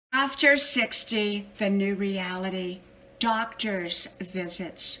After 60, the new reality, doctor's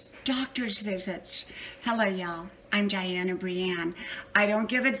visits. Doctor's visits. Hello, y'all. I'm Dianna Brianne. I don't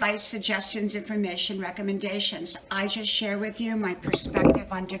give advice, suggestions, information, recommendations. I just share with you my perspective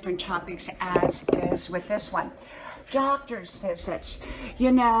on different topics, as is with this one. Doctor's visits.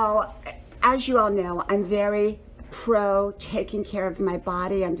 You know, as you all know, I'm very pro taking care of my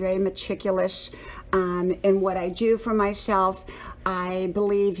body. I'm very meticulous in what I do for myself. I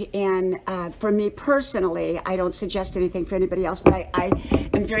believe in, for me personally, I don't suggest anything for anybody else, but I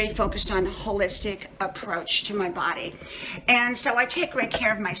am very focused on a holistic approach to my body. And so I take great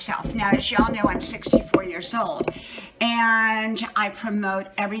care of myself. Now, as y'all know, I'm 64 years old, and I promote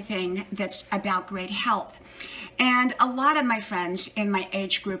everything that's about great health. And a lot of my friends in my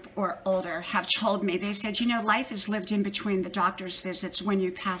age group or older have told me, they said, you know, life is lived in between the doctor's visits when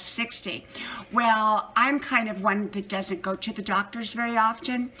you pass 60. Well, I'm kind of one that doesn't go to the doctors very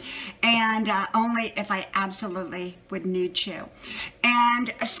often, and only if I absolutely would need to.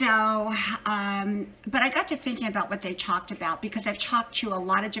 And so, but I got to thinking about what they talked about, because I've talked to a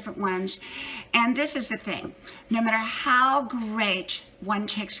lot of different ones, and this is the thing. No matter how great one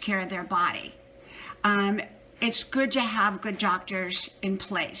takes care of their body, it's good to have good doctors in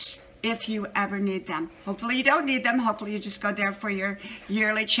place if you ever need them. Hopefully you don't need them. Hopefully you just go there for your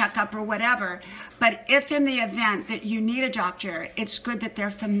yearly checkup or whatever. But if in the event that you need a doctor, it's good that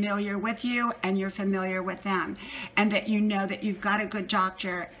they're familiar with you and you're familiar with them, and that you know that you've got a good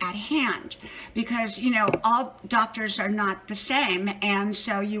doctor at hand. Because, you know, all doctors are not the same, and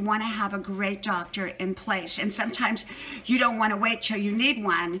so you want to have a great doctor in place. And sometimes you don't want to wait till you need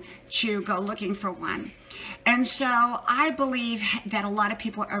one to go looking for one. And so I believe that a lot of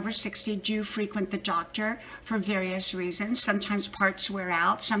people over 60 do frequent the doctor for various reasons. Sometimes parts wear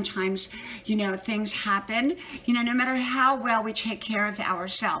out. Sometimes, you know, things happen. You know, no matter how well we take care of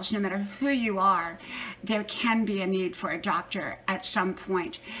ourselves, no matter who you are, there can be a need for a doctor at some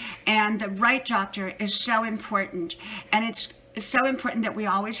point. And the right doctor is so important. And it's so important that we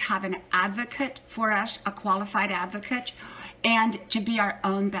always have an advocate for us, a qualified advocate, and to be our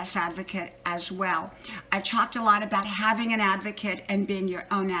own best advocate as well. I've talked a lot about having an advocate and being your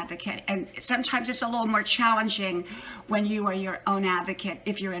own advocate. And sometimes it's a little more challenging when you are your own advocate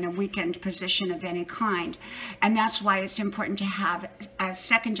if you're in a weakened position of any kind. And that's why it's important to have a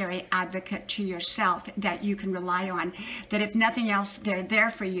secondary advocate to yourself that you can rely on, that if nothing else, they're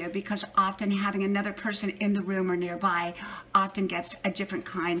there for you, because often having another person in the room or nearby often gets a different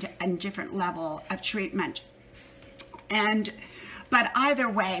kind and different level of treatment. But either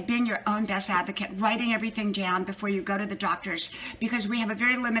way, being your own best advocate, writing everything down before you go to the doctors, because we have a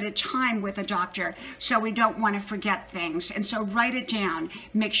very limited time with a doctor, so we don't want to forget things. And so write it down.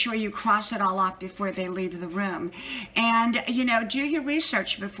 Make sure you cross it all off before they leave the room. And, you know, do your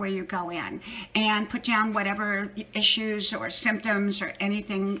research before you go in, and put down whatever issues or symptoms or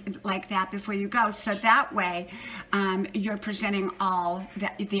anything like that before you go. So that way, you're presenting all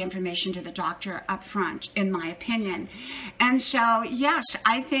the information to the doctor up front, in my opinion. And so, yes,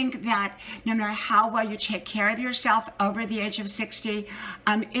 I think that no matter how well you take care of yourself over the age of 60,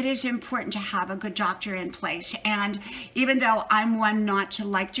 it is important to have a good doctor in place. And even though I'm one not to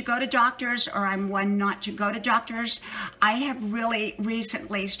like to go to doctors, or I'm one not to go to doctors, I have really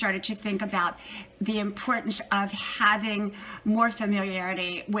recently started to think about the importance of having more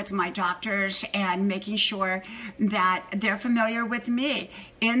familiarity with my doctors and making sure that they're familiar with me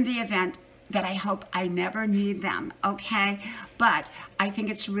in the event that I hope I never need them, okay? But I think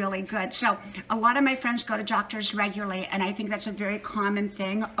it's really good. So a lot of my friends go to doctors regularly, and I think that's a very common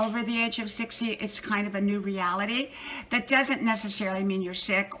thing. Over the age of 60, it's kind of a new reality. That doesn't necessarily mean you're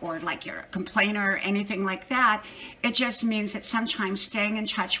sick or like you're a complainer or anything like that. It just means that sometimes staying in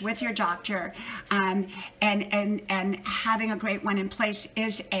touch with your doctor and having a great one in place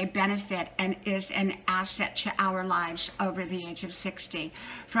is a benefit and is an asset to our lives over the age of 60.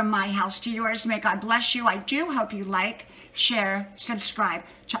 From my house to yours, may God bless you. I do hope you like, share, subscribe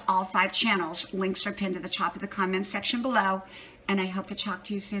to all 5 channels. Links are pinned to the top of the comment section below, and I hope to talk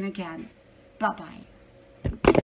to you soon again. Bye-bye.